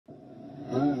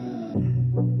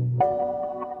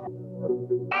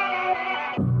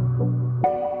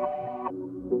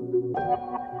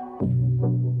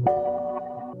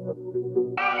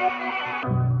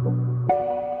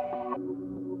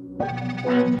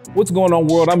What's going on,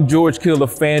 world? I'm George Kiel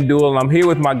of FanDuel, and I'm here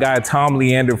with my guy Tom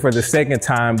Leander for the second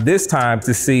time, this time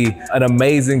to see an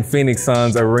amazing Phoenix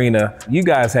Suns arena. You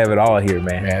guys have it all here,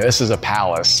 man. Man, this is a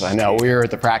palace. I know we were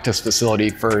at the practice facility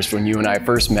first when you and I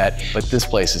first met, but this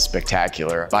place is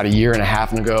spectacular. About a year and a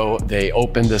half ago, they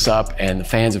opened this up and the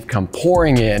fans have come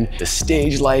pouring in. The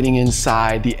stage lighting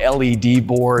inside, the LED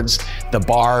boards, the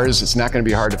bars. It's not gonna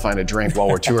be hard to find a drink while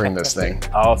we're touring this thing.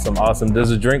 Awesome, awesome.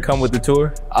 Does a drink come with the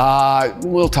tour?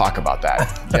 We'll talk about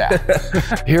that,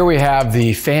 yeah. Here we have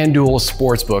the FanDuel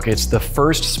Sportsbook. It's the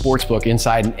first sportsbook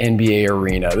inside an NBA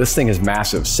arena. This thing is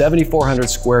massive, 7,400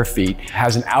 square feet,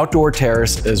 has an outdoor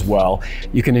terrace as well.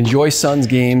 You can enjoy Suns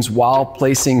games while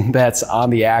placing bets on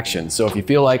the action. So if you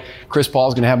feel like Chris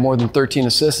Paul's gonna have more than 13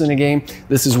 assists in a game,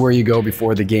 this is where you go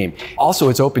before the game. Also,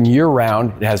 it's open year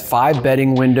round. It has 5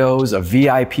 betting windows, a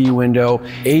VIP window,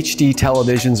 HD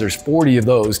televisions, there's 40 of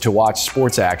those to watch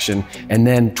sports action, and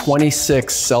then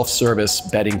 26 self-service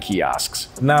betting kiosks.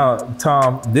 Now,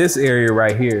 Tom, this area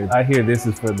right here, I hear this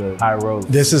is for the high rollers.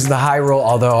 This is the high roll,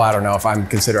 although I don't know if I'm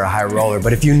considered a high roller,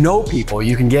 but if you know people,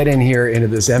 you can get in here into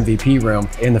this MVP room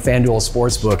in the FanDuel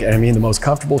Sportsbook, and I mean the most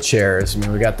comfortable chairs. I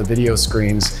mean, we got the video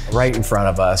screens right in front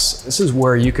of us. This is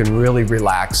where you can really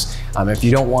relax. If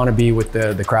you don't want to be with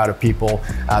the crowd of people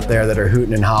out there that are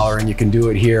hooting and hollering, you can do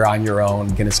it here on your own.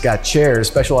 And it's got chairs,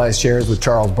 specialized chairs with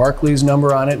Charles Barkley's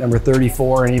number on it, number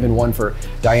 34, and even one for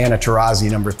Diana Taurasi,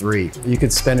 number 3. You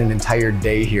could spend an entire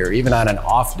day here, even on an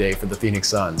off day for the Phoenix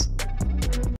Suns.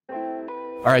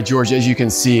 All right, George, as you can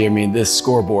see, I mean, this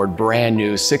scoreboard, brand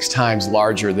new, 6 times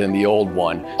larger than the old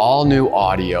one. All new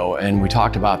audio, and we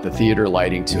talked about the theater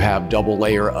lighting to have double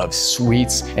layer of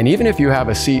suites. And even if you have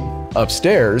a seat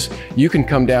upstairs, you can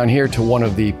come down here to one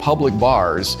of the public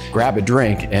bars, grab a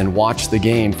drink, and watch the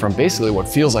game from basically what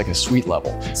feels like a suite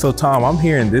level. So Tom, I'm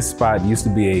hearing this spot used to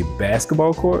be a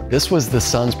basketball court? This was the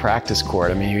Suns practice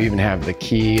court. I mean, you even have the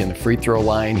key and the free throw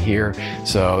line here.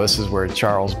 So this is where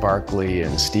Charles Barkley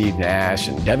and Steve Nash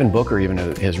and Devin Booker, even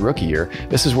in his rookie year,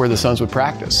 this is where the Suns would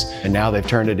practice. And now they've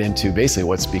turned it into basically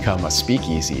what's become a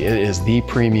speakeasy. It is the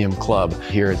premium club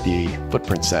here at the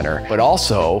Footprint Center. But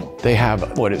also, they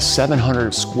have, what is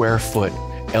 700 square foot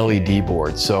LED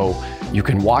board. So you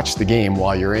can watch the game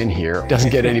while you're in here.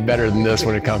 Doesn't get any better than this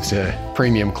when it comes to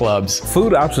premium clubs.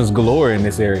 Food options galore in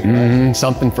this area.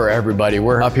 Something for everybody.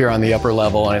 We're up here on the upper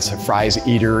level and it's a fries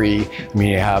eatery. I mean,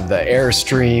 you have the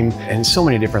Airstream and so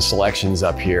many different selections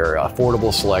up here,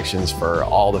 affordable selections for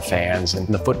all the fans. And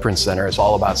the Footprint Center is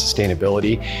all about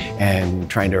sustainability and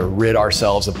trying to rid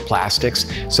ourselves of plastics.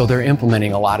 So they're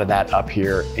implementing a lot of that up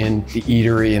here in the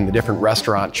eatery and the different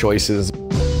restaurant choices.